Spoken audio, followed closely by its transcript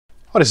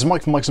Hi, this is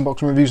Mike from Mike's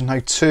Unboxing Reviews and How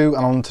To,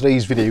 and on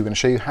today's video I'm going to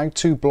show you how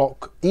to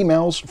block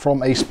emails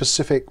from a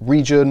specific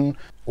region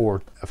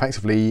or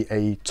effectively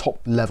a top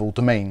level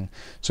domain.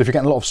 So if you're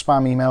getting a lot of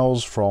spam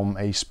emails from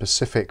a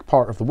specific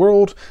part of the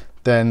world,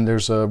 then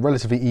there's a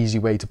relatively easy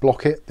way to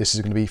block it. This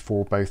is going to be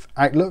for both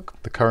Outlook,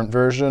 the current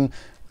version,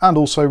 and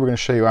also we're going to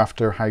show you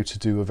after how to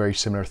do a very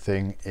similar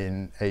thing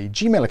in a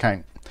Gmail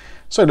account.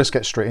 So let's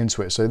get straight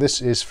into it. So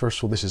this is, first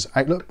of all, this is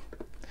Outlook.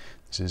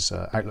 This is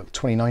Outlook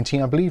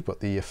 2019, I believe,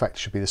 but the effect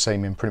should be the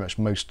same in pretty much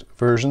most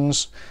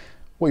versions.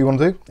 What you want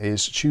to do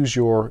is choose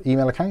your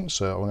email account.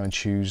 So I'm going to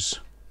choose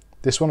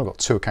this one. I've got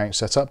two accounts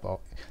set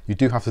up. You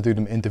do have to do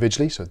them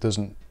individually, so it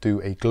doesn't do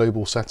a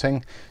global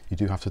setting. You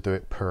do have to do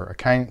it per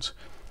account.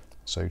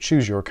 So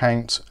choose your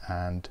account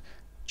and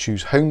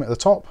choose home at the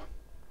top.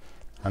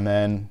 And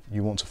then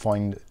you want to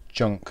find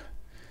junk,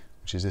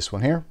 which is this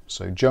one here.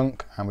 So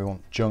junk, and we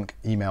want junk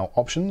email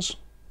options.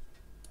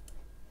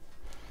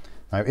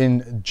 Now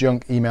in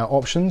junk email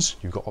options,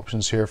 you've got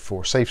options here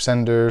for safe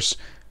senders,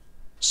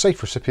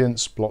 safe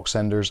recipients, block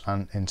senders,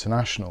 and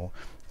international.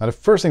 Now the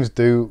first thing to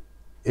do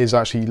is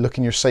actually look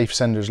in your safe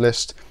senders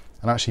list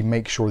and actually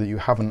make sure that you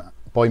haven't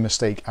by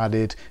mistake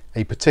added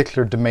a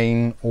particular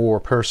domain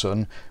or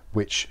person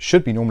which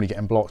should be normally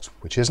getting blocked,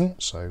 which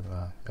isn't. So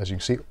as you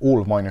can see,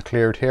 all of mine are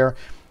cleared here.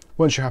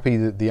 Once you're happy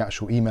that the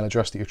actual email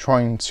address that you're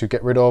trying to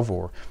get rid of,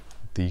 or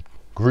the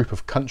group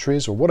of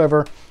countries or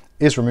whatever,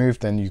 is removed,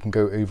 then you can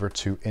go over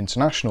to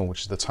international,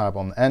 which is the tab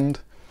on the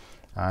end.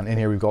 And in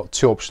here we've got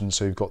two options.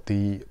 So you've got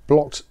the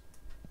blocked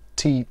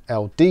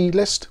TLD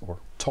list, or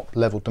top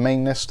level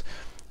domain list,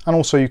 and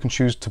also you can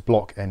choose to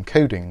block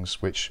encodings,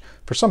 which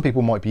for some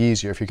people might be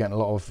easier. If you're getting a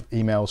lot of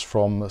emails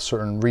from a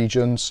certain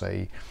region,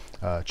 say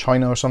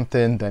China or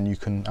something, then you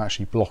can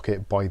actually block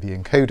it by the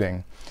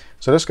encoding.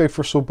 So let's go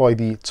first of all by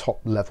the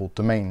top level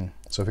domain.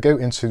 So if we go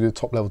into the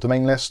top level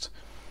domain list,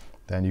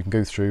 then you can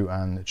go through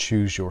and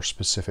choose your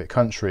specific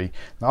country.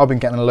 Now I've been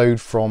getting a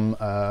load from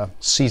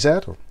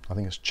CZ, or I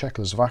think it's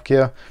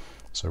Czechoslovakia.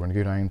 So we're going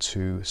to go down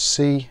to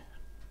C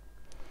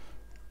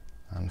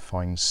and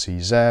find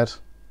CZ.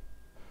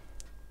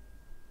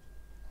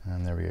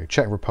 And there we go,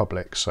 Czech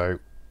Republic. So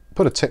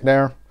put a tick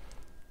there.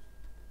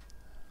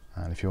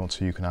 And if you want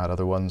to, you can add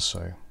other ones.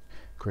 So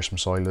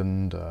Christmas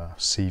Island,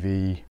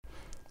 CV,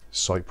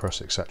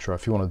 Cyprus, etc.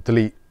 If you want to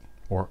delete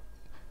or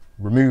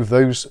remove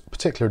those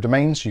particular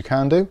domains, you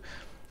can do.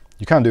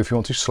 You can do, if you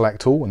want to,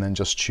 select all and then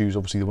just choose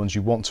obviously the ones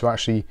you want to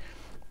actually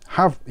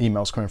have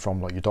emails coming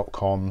from, like your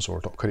 .coms or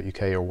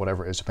 .co.uk or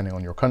whatever it is, depending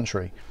on your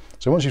country.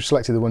 So once you've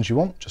selected the ones you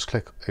want, just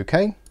click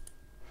OK.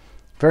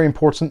 Very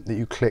important that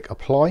you click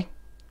apply,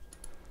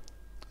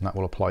 and that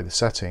will apply the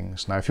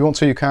settings. Now if you want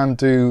to, you can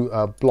do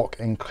block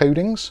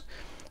encodings.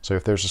 So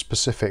if there's a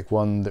specific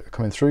one that are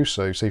coming through,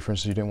 so say for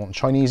instance you don't want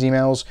Chinese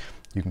emails,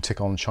 you can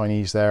tick on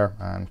Chinese there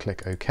and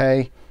click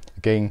OK.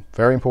 Again,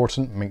 very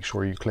important, make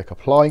sure you click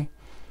apply,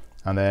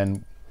 and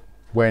then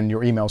when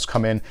your emails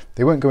come in,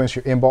 they won't go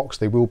into your inbox,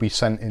 they will be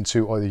sent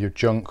into either your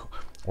junk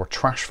or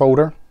trash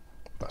folder.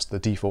 That's the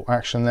default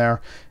action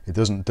there. It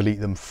doesn't delete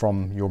them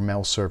from your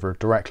mail server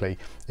directly.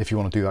 If you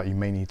want to do that, you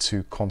may need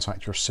to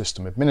contact your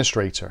system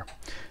administrator.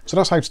 So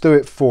that's how to do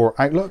it for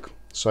Outlook.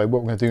 So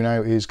what we're going to do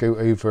now is go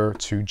over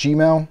to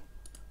Gmail.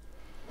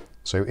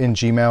 So in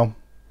Gmail,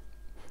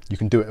 you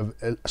can do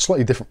it a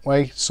slightly different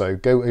way. So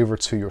go over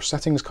to your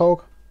settings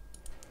cog,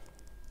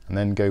 and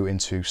then go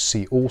into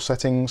see all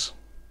settings,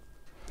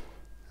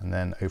 and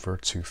then over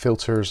to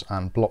filters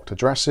and blocked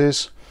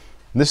addresses.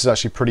 And this is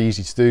actually pretty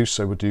easy to do.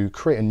 So we'll do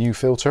create a new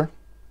filter,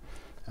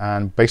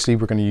 and basically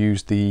we're going to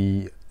use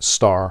the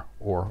star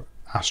or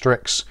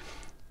asterisk,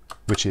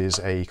 which is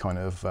a kind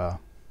of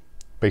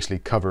basically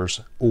covers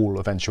all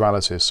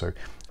eventualities, so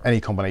any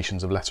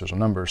combinations of letters or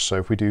numbers. So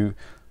if we do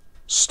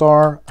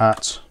star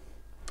at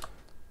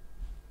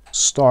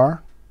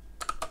star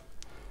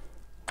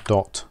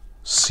dot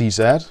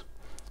cz,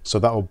 so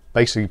that will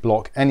basically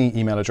block any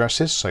email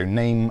addresses. So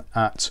name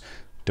at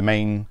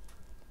domain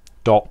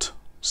dot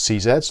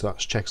cz, so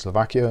that's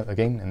Czechoslovakia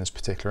again in this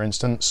particular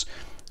instance.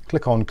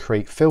 Click on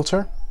create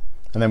filter,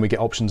 and then we get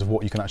options of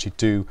what you can actually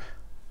do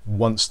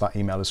once that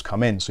email has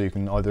come in. So you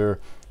can either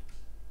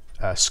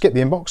skip the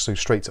inbox, so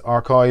straight to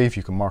archive,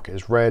 you can mark it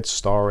as read,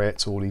 star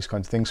it, all these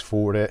kinds of things,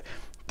 forward it,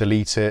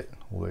 delete it,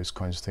 all those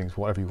kinds of things,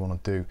 whatever you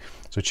want to do.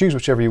 So choose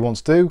whichever you want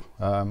to do.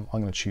 I'm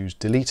going to choose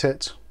delete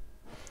it,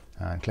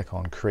 and click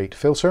on create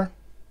filter,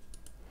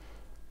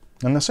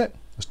 and that's it,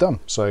 it's done.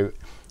 So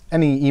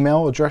any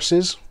email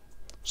addresses,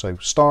 so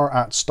star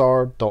at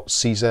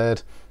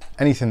star.cz,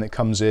 anything that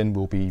comes in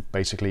will be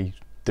basically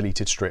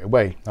deleted straight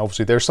away. Now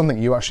obviously there's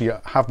something you actually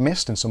have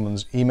missed and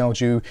someone's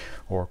emailed you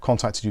or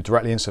contacted you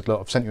directly and said,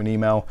 look, I've sent you an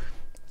email,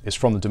 it's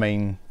from the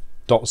domain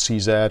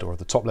 .cz or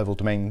the top level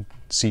domain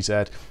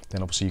CZ,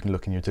 then obviously you can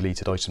look in your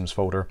deleted items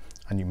folder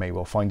and you may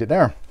well find it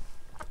there.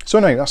 So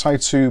anyway, that's how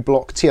to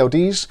block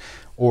TLDs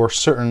or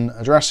certain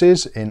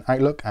addresses in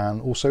Outlook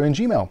and also in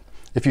Gmail.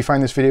 If you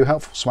found this video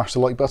helpful, smash the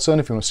like button.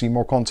 If you want to see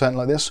more content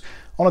like this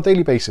on a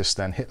daily basis,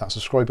 then hit that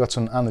subscribe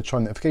button and the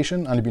chime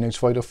notification, and you'll be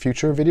notified of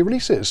future video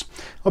releases.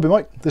 I'll be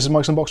Mike. This is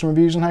Mike's Unboxing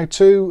Reviews and How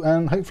To,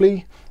 and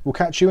hopefully we'll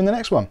catch you in the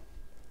next one.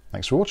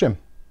 Thanks for watching.